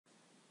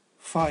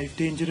5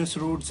 dangerous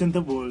roads in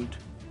the world.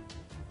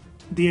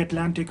 The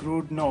Atlantic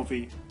Road,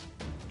 Norway.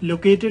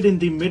 Located in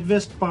the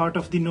Midwest part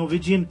of the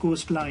Norwegian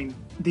coastline,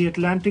 the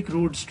Atlantic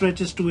Road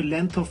stretches to a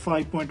length of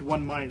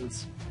 5.1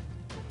 miles.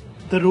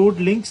 The road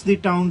links the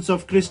towns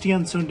of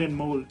Kristiansund and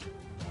Molde.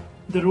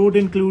 The road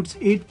includes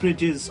 8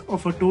 bridges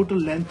of a total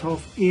length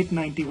of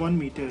 891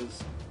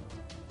 meters.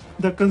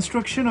 The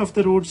construction of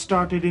the road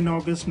started in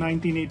August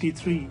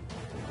 1983,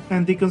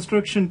 and the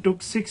construction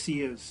took 6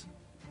 years.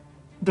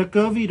 The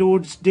curvy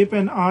roads dip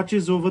and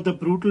arches over the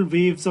brutal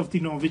waves of the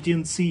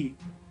Norwegian Sea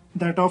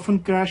that often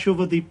crash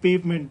over the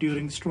pavement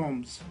during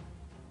storms.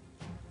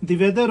 The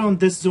weather on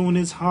this zone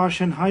is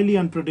harsh and highly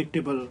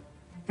unpredictable,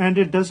 and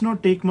it does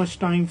not take much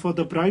time for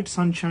the bright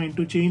sunshine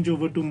to change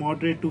over to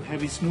moderate to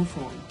heavy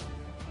snowfall.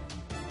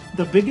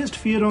 The biggest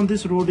fear on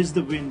this road is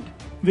the wind,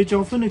 which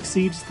often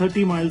exceeds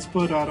 30 miles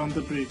per hour on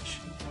the bridge.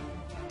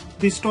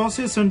 The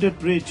Storsesundet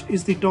Bridge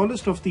is the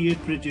tallest of the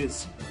 8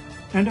 bridges,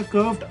 and a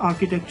curved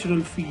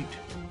architectural feat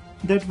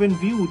that, when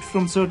viewed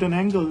from certain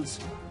angles,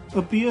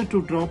 appear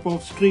to drop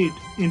off straight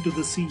into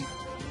the sea.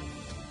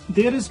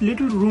 There is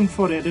little room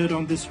for error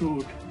on this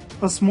road.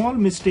 A small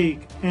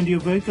mistake and your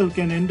vehicle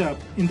can end up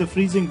in the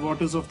freezing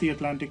waters of the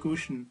Atlantic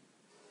Ocean.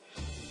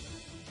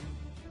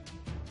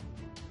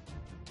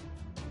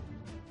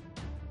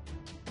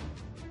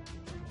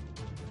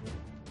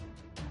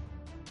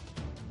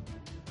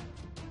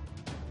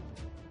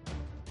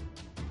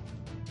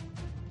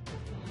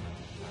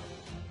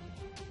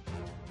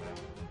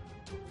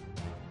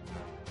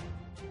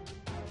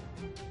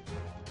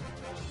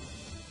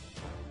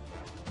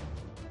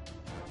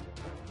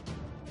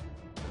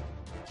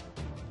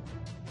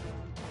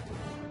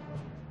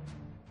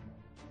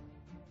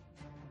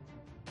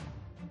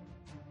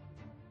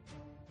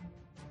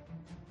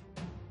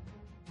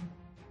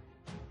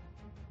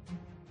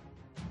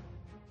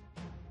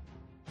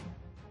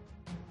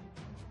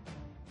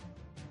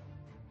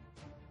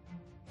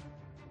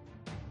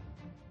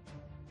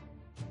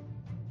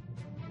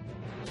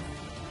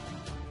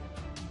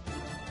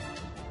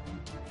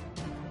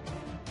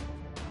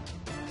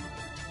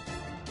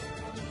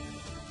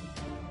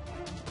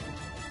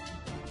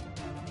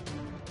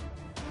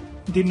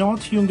 The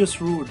North Yungas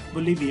Road,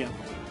 Bolivia.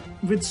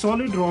 With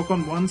solid rock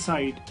on one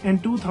side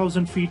and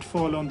 2,000 feet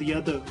fall on the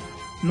other,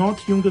 North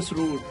Yungas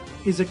Road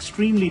is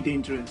extremely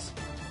dangerous.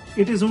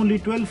 It is only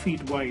 12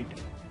 feet wide.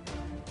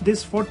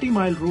 This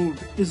 40-mile road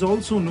is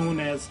also known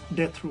as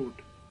Death Road.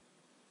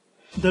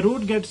 The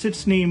road gets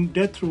its name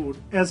Death Road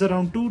as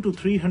around 200 to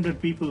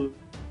 300 people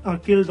are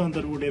killed on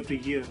the road every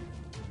year.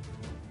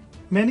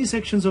 Many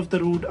sections of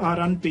the road are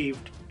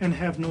unpaved and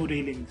have no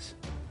railings.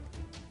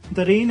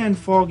 The rain and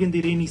fog in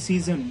the rainy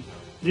season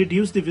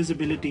reduce the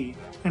visibility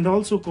and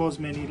also cause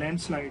many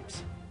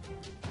landslides.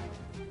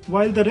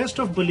 While the rest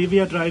of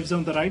Bolivia drives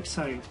on the right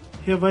side,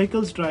 here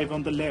vehicles drive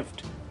on the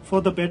left for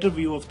the better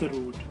view of the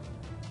road.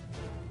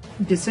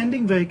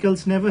 Descending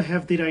vehicles never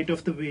have the right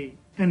of the way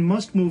and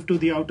must move to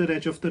the outer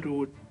edge of the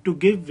road to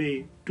give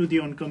way to the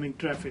oncoming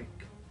traffic.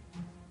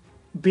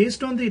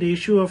 Based on the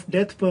ratio of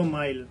death per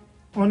mile,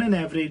 on an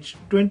average,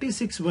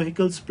 26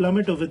 vehicles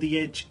plummet over the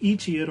edge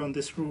each year on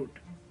this road.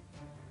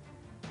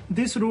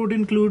 This road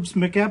includes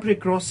macabre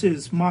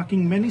crosses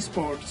marking many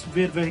spots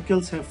where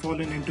vehicles have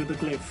fallen into the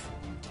cliff.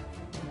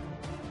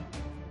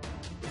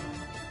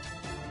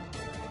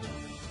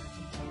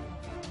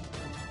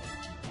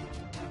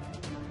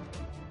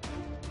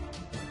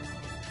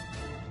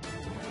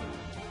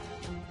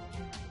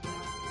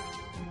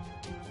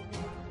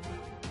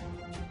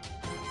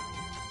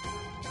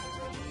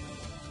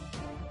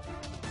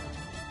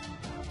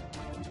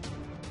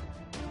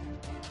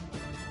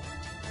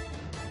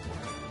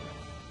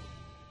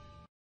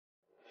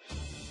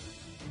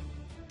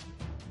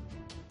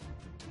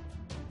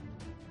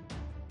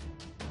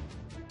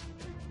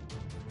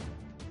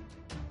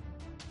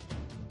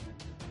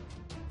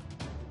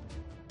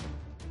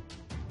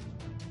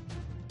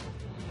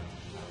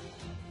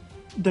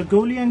 The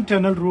Guoliang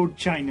Tunnel Road,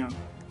 China.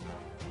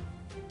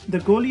 The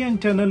Guoliang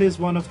Tunnel is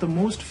one of the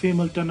most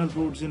famous tunnel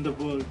roads in the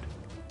world.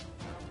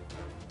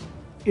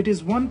 It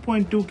is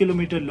 1.2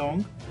 km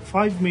long,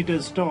 5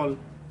 meters tall,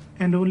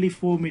 and only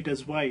 4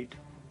 meters wide.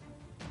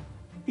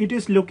 It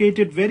is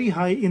located very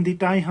high in the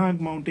Taihang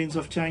Mountains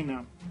of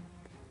China.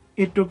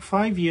 It took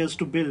 5 years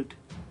to build.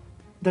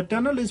 The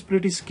tunnel is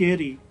pretty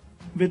scary,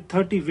 with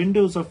 30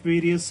 windows of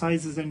various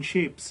sizes and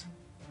shapes.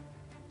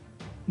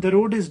 The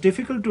road is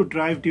difficult to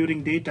drive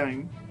during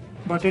daytime,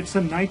 but it's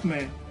a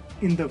nightmare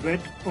in the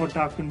wet or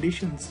dark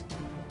conditions.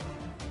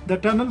 The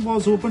tunnel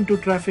was opened to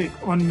traffic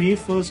on May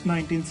 1,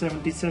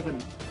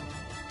 1977.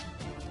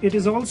 It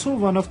is also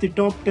one of the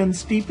top 10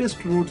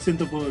 steepest roads in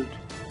the world.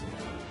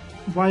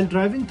 While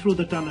driving through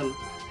the tunnel,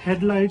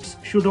 headlights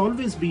should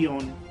always be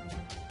on,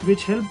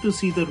 which help to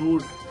see the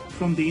road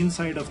from the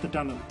inside of the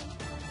tunnel.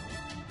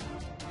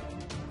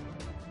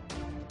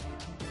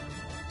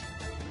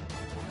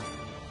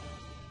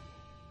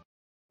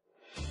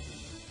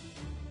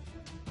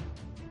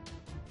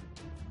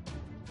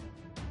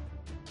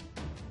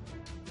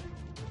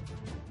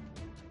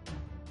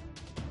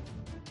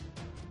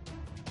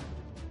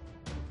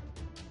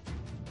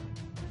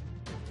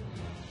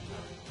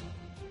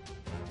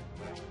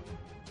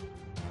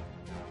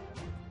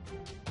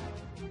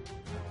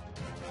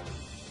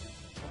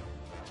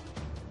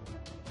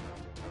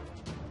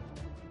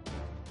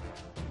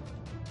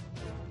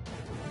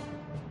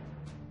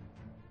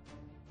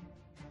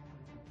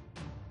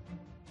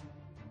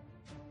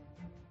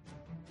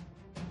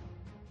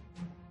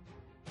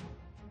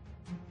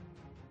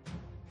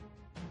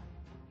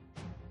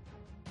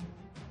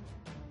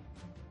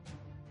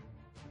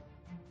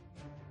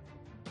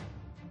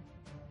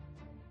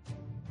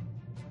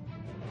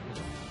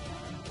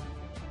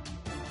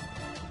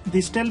 The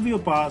Stelvio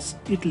Pass,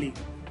 Italy.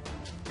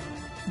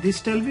 The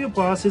Stelvio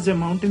Pass is a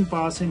mountain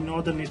pass in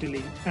northern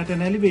Italy at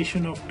an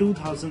elevation of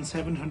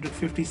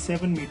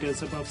 2,757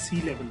 meters above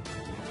sea level.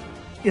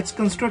 Its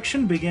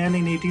construction began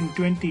in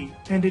 1820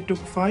 and it took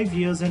 5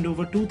 years and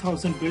over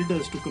 2,000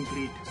 builders to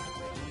complete.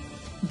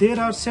 There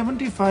are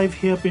 75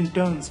 hairpin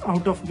turns,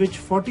 out of which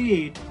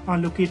 48 are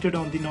located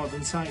on the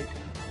northern side.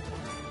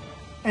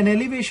 An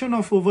elevation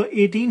of over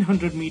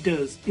 1,800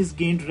 meters is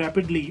gained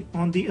rapidly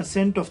on the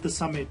ascent of the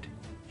summit.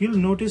 You'll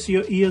notice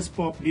your ears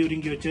pop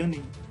during your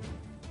journey.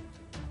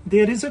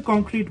 There is a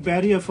concrete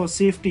barrier for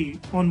safety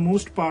on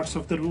most parts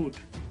of the route.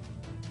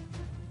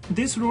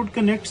 This road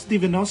connects the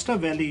Venosta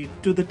Valley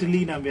to the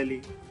Tillina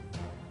Valley.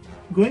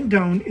 Going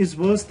down is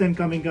worse than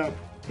coming up.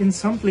 In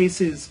some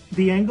places,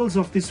 the angles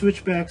of the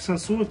switchbacks are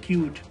so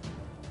acute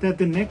that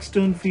the next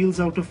turn feels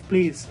out of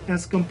place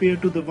as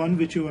compared to the one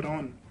which you are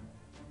on.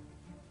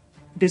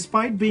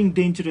 Despite being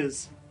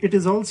dangerous, it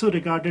is also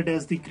regarded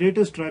as the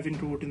greatest driving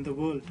route in the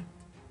world.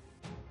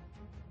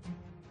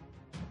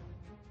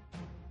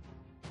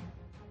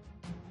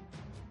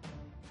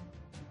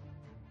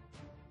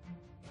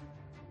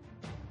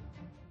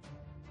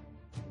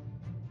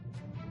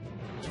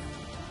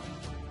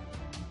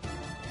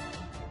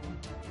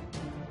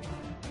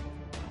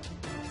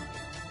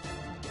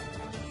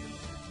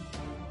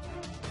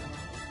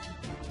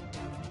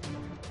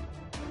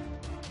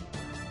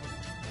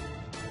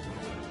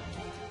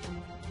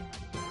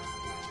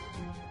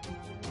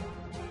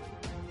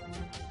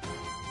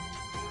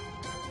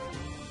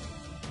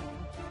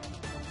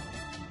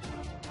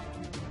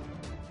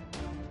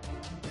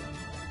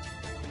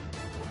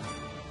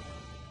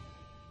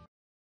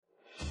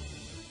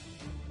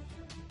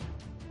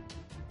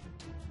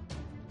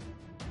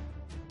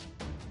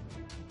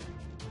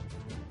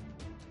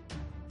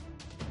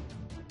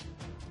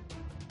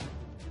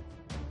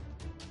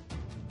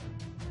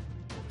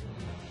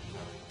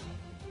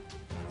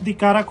 The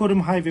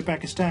Karakoram Highway,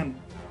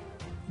 Pakistan.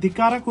 The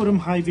Karakoram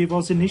Highway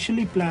was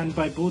initially planned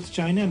by both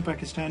China and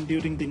Pakistan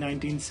during the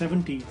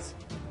 1970s.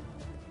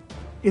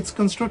 Its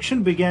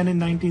construction began in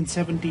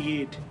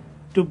 1978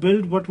 to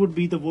build what would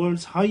be the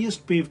world's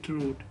highest paved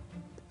route.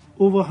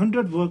 Over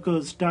 100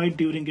 workers died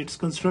during its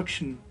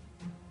construction.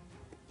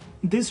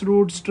 This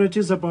road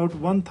stretches about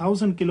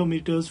 1,000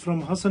 kilometers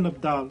from Hassan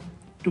Abdal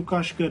to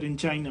Kashgar in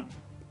China.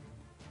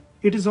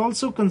 It is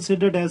also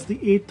considered as the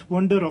eighth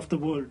wonder of the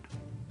world.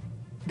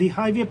 The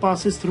highway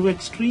passes through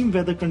extreme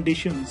weather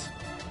conditions,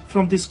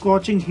 from the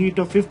scorching heat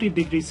of 50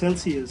 degrees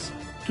Celsius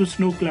to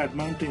snow-clad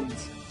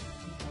mountains.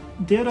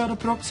 There are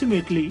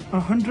approximately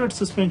 100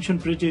 suspension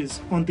bridges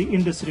on the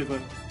Indus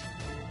River.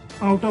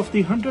 Out of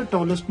the 100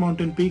 tallest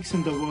mountain peaks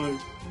in the world,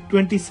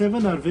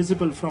 27 are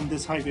visible from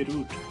this highway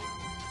route.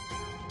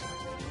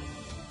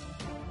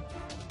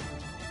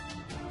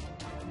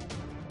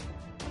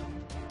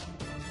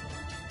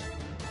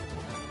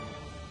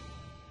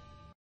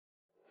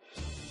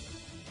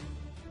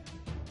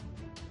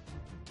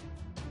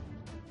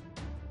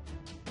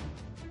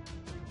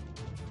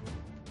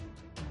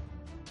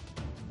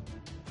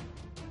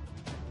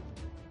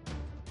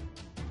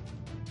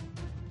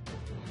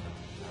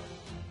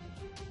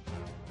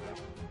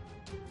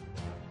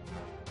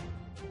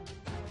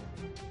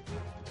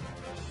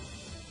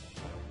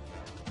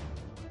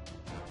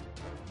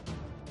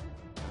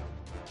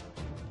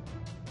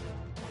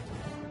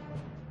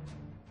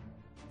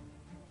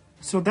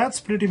 So that's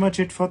pretty much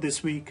it for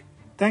this week.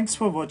 Thanks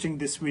for watching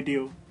this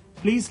video.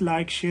 Please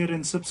like, share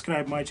and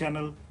subscribe my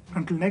channel.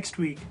 Until next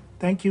week,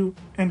 thank you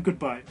and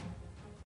goodbye.